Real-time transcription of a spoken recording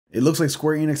It looks like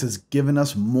Square Enix has given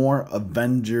us more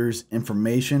Avengers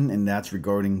information, and that's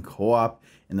regarding co-op.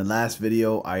 In the last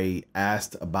video, I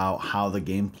asked about how the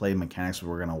gameplay mechanics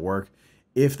were going to work,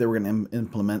 if they were going to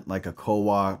implement like a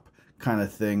co-op kind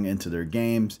of thing into their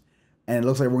games, and it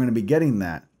looks like we're going to be getting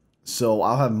that. So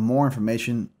I'll have more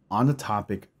information on the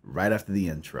topic right after the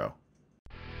intro.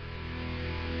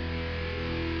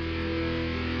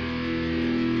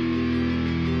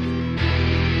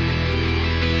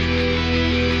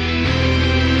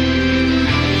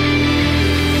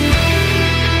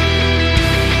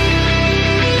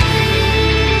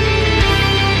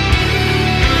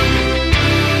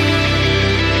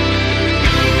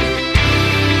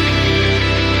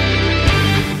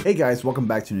 Hey guys, welcome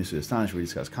back to News to Astonish, where we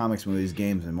discuss comics, movies,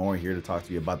 games, and more. Here to talk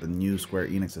to you about the new Square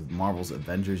Enix of Marvel's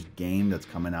Avengers game that's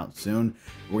coming out soon.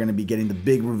 We're going to be getting the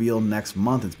big reveal next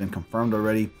month. It's been confirmed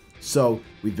already. So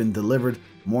we've been delivered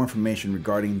more information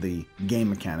regarding the game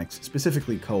mechanics,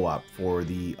 specifically co-op for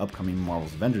the upcoming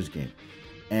Marvel's Avengers game.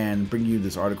 And bring you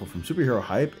this article from Superhero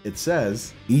Hype. It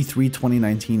says, E3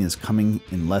 2019 is coming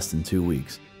in less than 2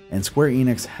 weeks, and Square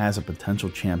Enix has a potential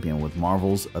champion with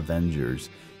Marvel's Avengers.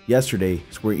 Yesterday,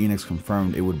 Square Enix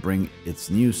confirmed it would bring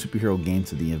its new superhero game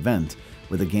to the event,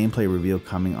 with a gameplay reveal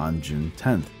coming on June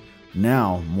 10th.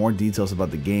 Now, more details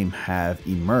about the game have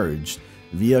emerged.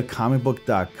 Via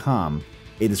comicbook.com,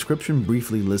 a description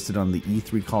briefly listed on the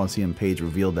E3 Coliseum page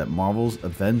revealed that Marvel's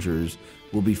Avengers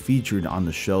will be featured on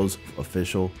the show's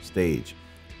official stage.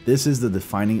 This is the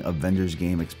defining Avengers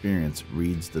game experience,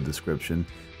 reads the description,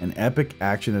 an epic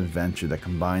action-adventure that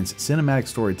combines cinematic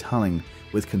storytelling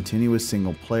with continuous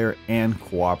single-player and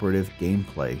cooperative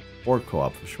gameplay, or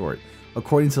co-op for short.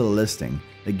 According to the listing,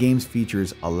 the game's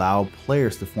features allow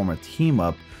players to form a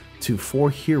team-up to 4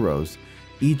 heroes,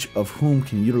 each of whom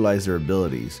can utilize their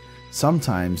abilities.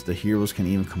 Sometimes the heroes can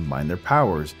even combine their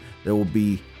powers. There will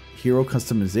be hero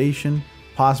customization,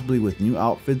 possibly with new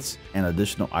outfits and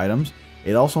additional items.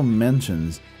 It also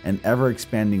mentions an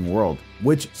ever-expanding world,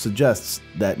 which suggests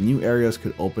that new areas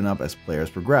could open up as players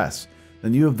progress. The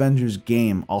new Avengers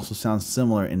game also sounds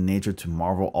similar in nature to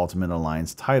Marvel Ultimate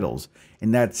Alliance titles.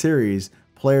 In that series,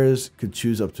 players could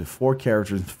choose up to 4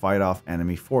 characters to fight off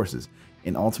enemy forces.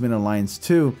 In Ultimate Alliance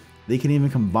 2, they can even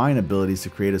combine abilities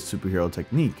to create a superhero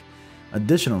technique.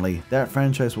 Additionally, that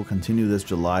franchise will continue this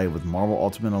July with Marvel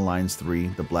Ultimate Alliance 3,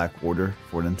 The Black Order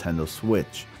for Nintendo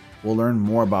Switch. We'll learn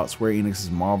more about Square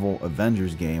Enix's Marvel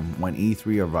Avengers game when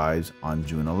E3 arrives on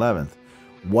June 11th.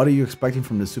 What are you expecting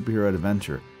from this superhero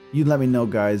adventure? You let me know,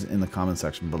 guys, in the comment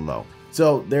section below.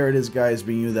 So there it is, guys,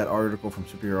 bringing you that article from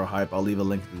Superhero Hype. I'll leave a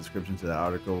link in the description to that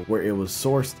article where it was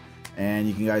sourced, and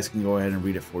you guys can go ahead and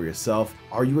read it for yourself.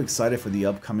 Are you excited for the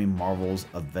upcoming Marvel's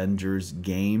Avengers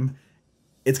game?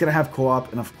 It's going to have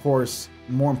co-op, and of course,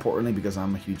 more importantly, because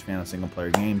I'm a huge fan of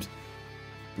single-player games,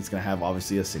 it's going to have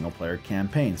obviously a single-player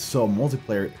campaign. So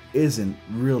multiplayer isn't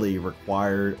really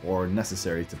required or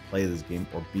necessary to play this game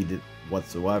or beat it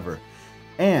whatsoever.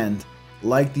 And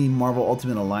like the Marvel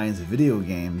Ultimate Alliance video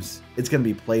games, it's going to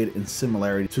be played in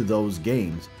similarity to those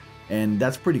games, and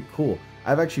that's pretty cool.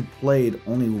 I've actually played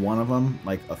only one of them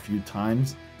like a few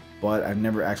times, but I've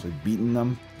never actually beaten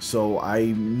them, so I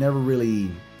never really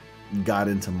got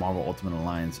into Marvel Ultimate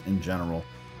Alliance in general.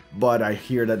 But I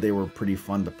hear that they were pretty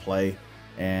fun to play,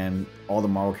 and all the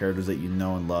Marvel characters that you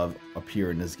know and love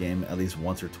appear in this game at least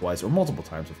once or twice, or multiple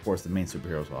times. Of course, the main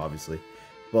superheroes, obviously,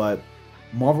 but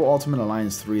Marvel Ultimate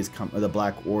Alliance 3 is The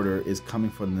Black Order is coming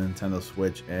for the Nintendo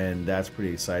Switch, and that's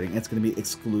pretty exciting. It's going to be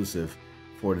exclusive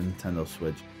for the Nintendo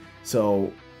Switch.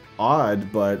 So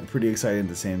odd, but pretty exciting at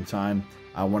the same time.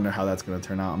 I wonder how that's going to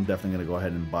turn out. I'm definitely going to go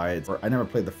ahead and buy it. I never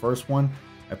played the first one.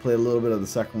 I played a little bit of the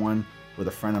second one with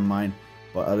a friend of mine,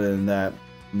 but other than that,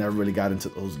 never really got into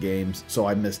those games, so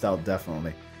I missed out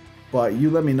definitely. But you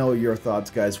let me know your thoughts,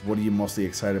 guys. What are you mostly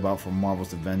excited about from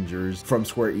Marvel's Avengers from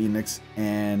Square Enix,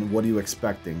 and what are you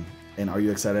expecting? And are you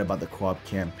excited about the co-op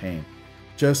campaign?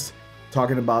 Just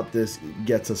talking about this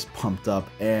gets us pumped up,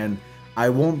 and I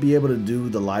won't be able to do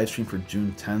the live stream for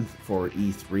June 10th for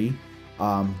E3,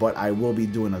 but I will be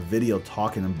doing a video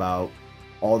talking about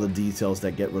all the details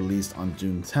that get released on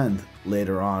June 10th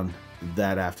later on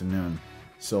that afternoon.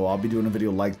 So I'll be doing a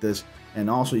video like this, and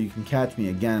also you can catch me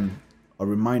again. A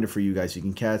reminder for you guys, you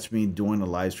can catch me doing a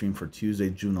live stream for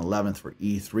Tuesday, June 11th for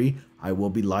E3. I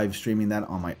will be live streaming that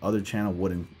on my other channel,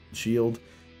 Wooden Shield,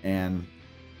 and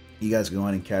you guys can go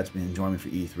ahead and catch me and join me for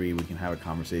E3. We can have a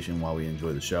conversation while we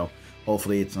enjoy the show.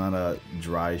 Hopefully it's not a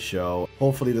dry show.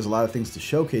 Hopefully there's a lot of things to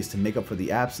showcase to make up for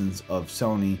the absence of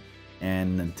Sony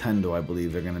and Nintendo. I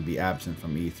believe they're going to be absent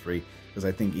from E3 because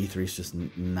I think E3 is just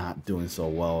not doing so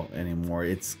well anymore.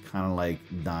 It's kind of like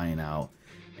dying out.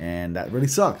 And that really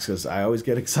sucks because I always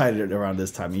get excited around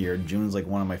this time of year. June's like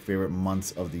one of my favorite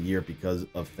months of the year because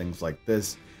of things like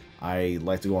this. I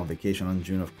like to go on vacation on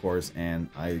June, of course, and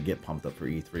I get pumped up for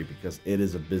E3 because it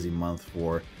is a busy month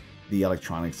for the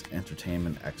Electronics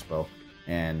Entertainment Expo,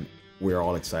 and we're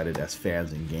all excited as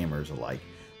fans and gamers alike.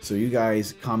 So you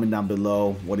guys comment down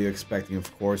below, what are you expecting,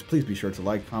 of course. Please be sure to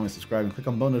like, comment, subscribe, and click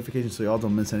on bell notifications so you all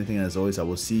don't miss anything. And as always, I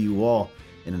will see you all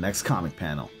in the next comic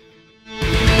panel.